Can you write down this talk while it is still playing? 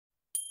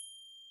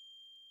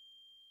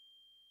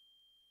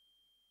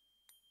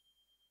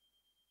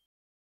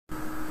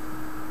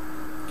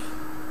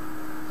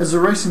As a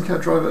racing car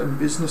driver and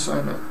business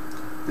owner,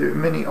 there are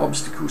many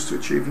obstacles to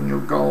achieving your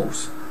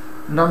goals,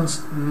 none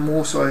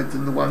more so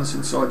than the ones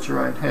inside your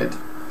own head.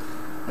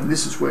 And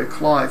this is where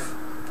Clive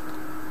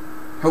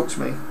helped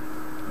me,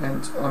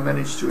 and I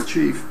managed to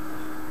achieve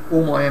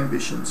all my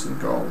ambitions and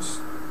goals.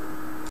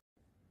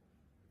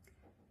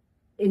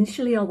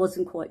 Initially, I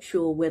wasn't quite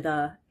sure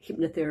whether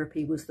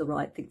hypnotherapy was the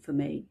right thing for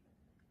me,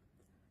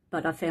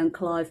 but I found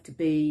Clive to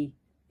be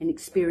an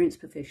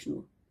experienced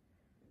professional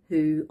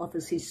who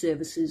offers his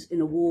services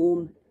in a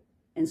warm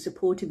and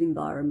supportive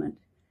environment,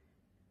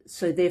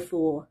 so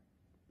therefore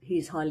he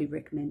is highly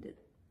recommended.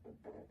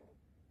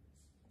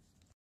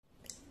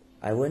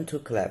 I went to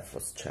Clive for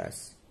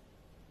stress.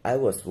 I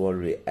was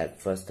worried at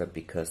first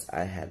because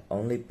I had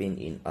only been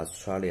in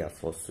Australia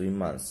for 3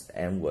 months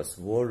and was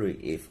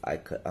worried if I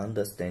could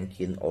understand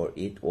him or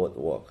it would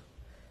work.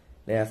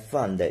 Then I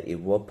found that it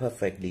worked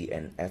perfectly,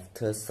 and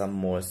after some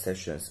more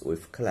sessions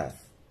with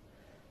Clive,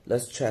 the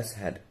stress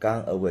had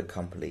gone away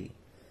completely.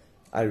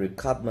 I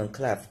recommend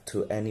Clive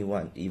to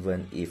anyone,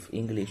 even if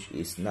English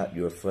is not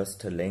your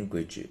first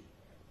language,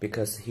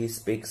 because he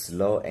speaks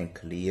slow and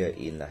clear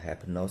in the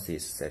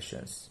hypnosis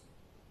sessions.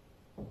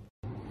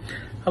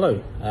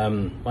 Hello,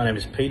 my name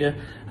is Peter.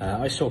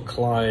 I saw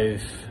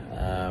Clive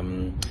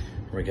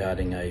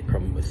regarding a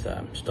problem with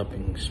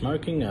stopping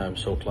smoking. I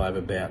saw Clive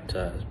about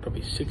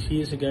probably 6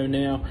 years ago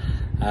now.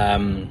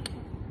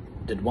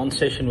 Did one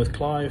session with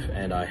Clive,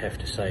 and I have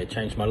to say it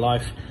changed my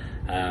life.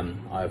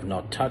 I've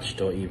not touched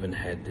or even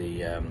had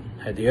the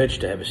urge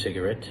to have a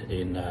cigarette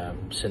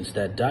since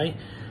that day.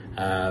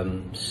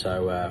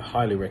 So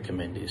highly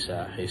recommend his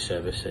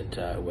service. It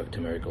worked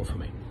a miracle for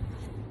me.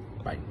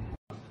 Bye.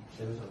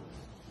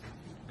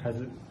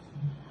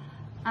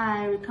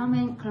 I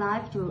recommend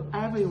Clive to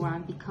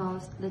everyone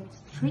because the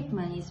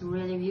treatment is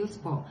really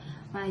useful.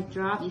 My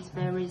job is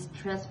very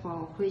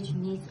stressful, which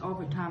needs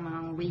overtime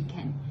on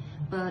weekend.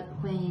 But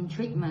when in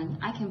treatment,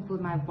 I can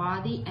put my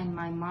body and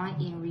my mind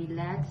in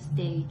relaxed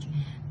stage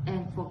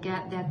and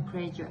forget that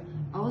pressure.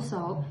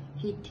 Also,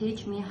 he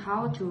teach me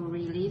how to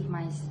relieve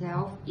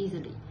myself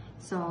easily.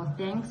 So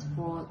thanks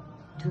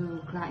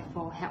to Clive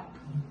for help.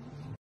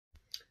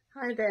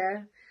 Hi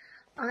there.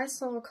 I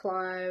saw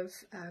Clive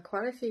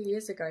quite a few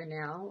years ago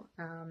now.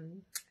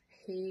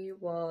 He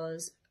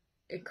was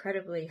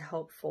incredibly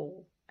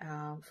helpful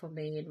for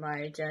me in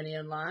my journey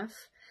in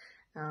life.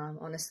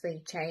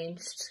 Honestly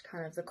changed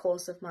kind of the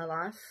course of my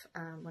life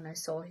when I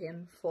saw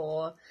him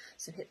for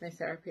some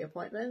hypnotherapy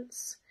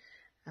appointments.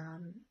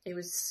 It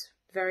was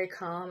very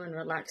calm and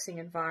relaxing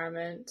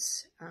environment,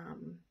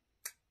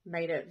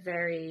 made it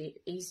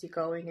very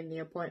easygoing in the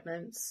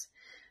appointments.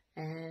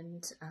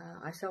 And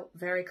I felt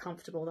very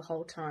comfortable the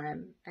whole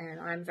time,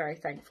 and I'm very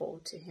thankful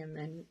to him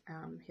and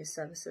his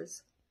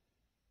services.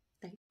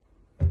 Thank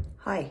you.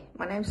 Hi,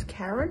 my name's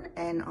Karen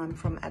and I'm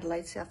from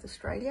Adelaide, South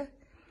Australia.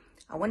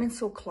 I went and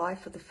saw Clive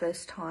for the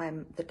first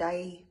time the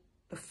day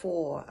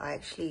before I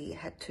actually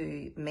had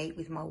to meet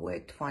with my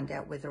work to find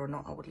out whether or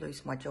not I would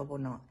lose my job or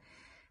not.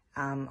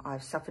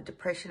 I've suffered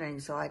depression and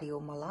anxiety all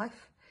my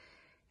life,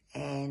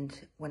 and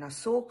when I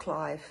saw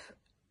Clive,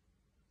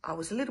 I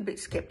was a little bit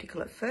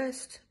skeptical at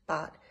first,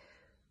 but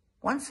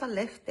once I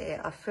left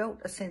there, I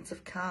felt a sense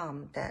of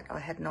calm that I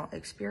had not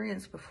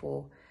experienced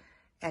before.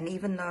 And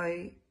even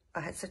though I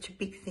had such a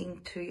big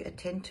thing to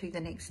attend to the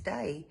next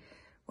day,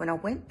 when I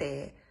went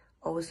there,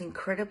 I was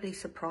incredibly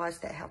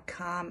surprised at how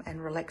calm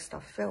and relaxed I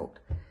felt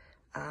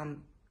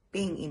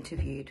being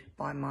interviewed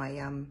by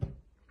my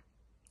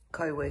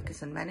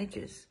co-workers and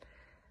managers.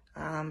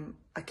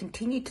 I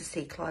continued to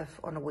see Clive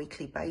on a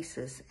weekly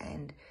basis,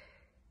 and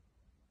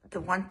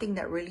the one thing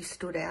that really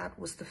stood out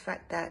was the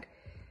fact that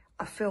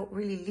I felt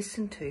really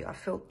listened to. I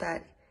felt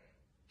that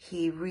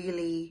he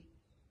really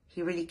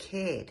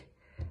cared.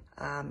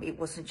 It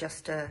wasn't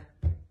just a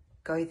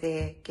go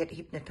there, get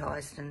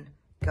hypnotized and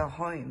go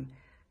home.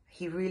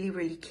 He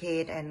really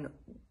cared and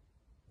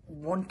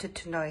wanted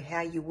to know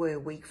how you were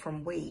week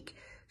from week,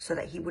 so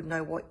that he would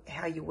know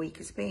how your week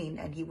has been,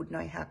 and he would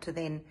know how to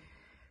then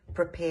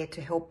prepare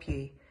to help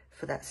you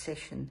for that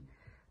session.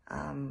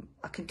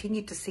 I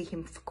continued to see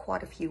him for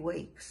quite a few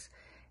weeks,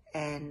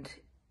 and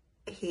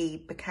he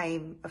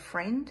became a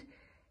friend,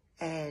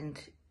 and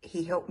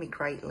he helped me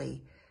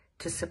greatly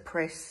to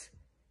suppress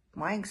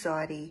my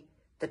anxiety,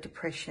 the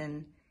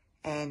depression,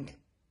 and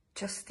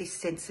just this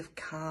sense of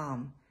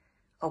calm.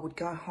 I would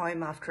go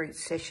home after each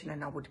session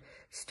and I would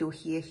still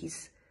hear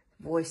his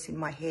voice in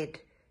my head,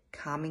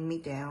 calming me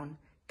down,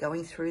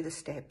 going through the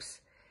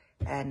steps,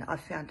 and I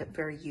found it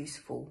very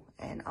useful,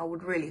 and I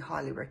would really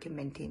highly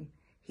recommend him.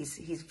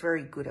 He's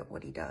very good at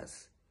what he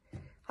does.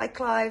 Hi,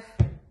 Clive.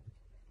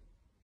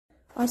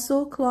 I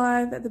saw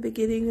Clive at the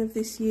beginning of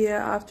this year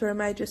after a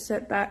major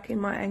setback in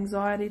my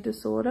anxiety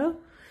disorder.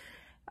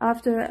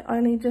 After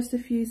only just a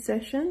few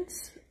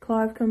sessions,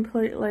 Clive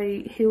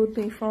completely healed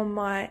me from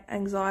my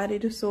anxiety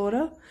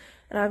disorder,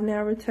 and I've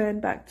now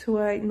returned back to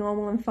a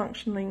normal and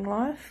functioning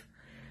life.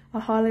 I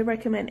highly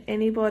recommend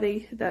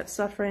anybody that's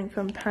suffering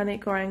from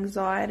panic or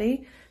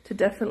anxiety to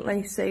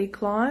definitely see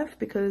Clive,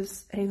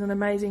 because he's an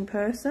amazing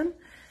person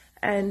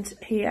and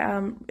he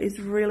is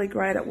really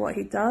great at what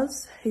he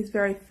does. He's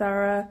very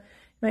thorough,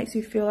 makes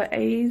you feel at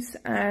ease,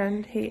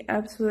 and he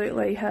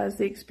absolutely has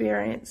the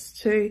experience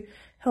to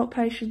help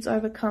patients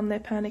overcome their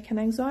panic and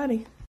anxiety.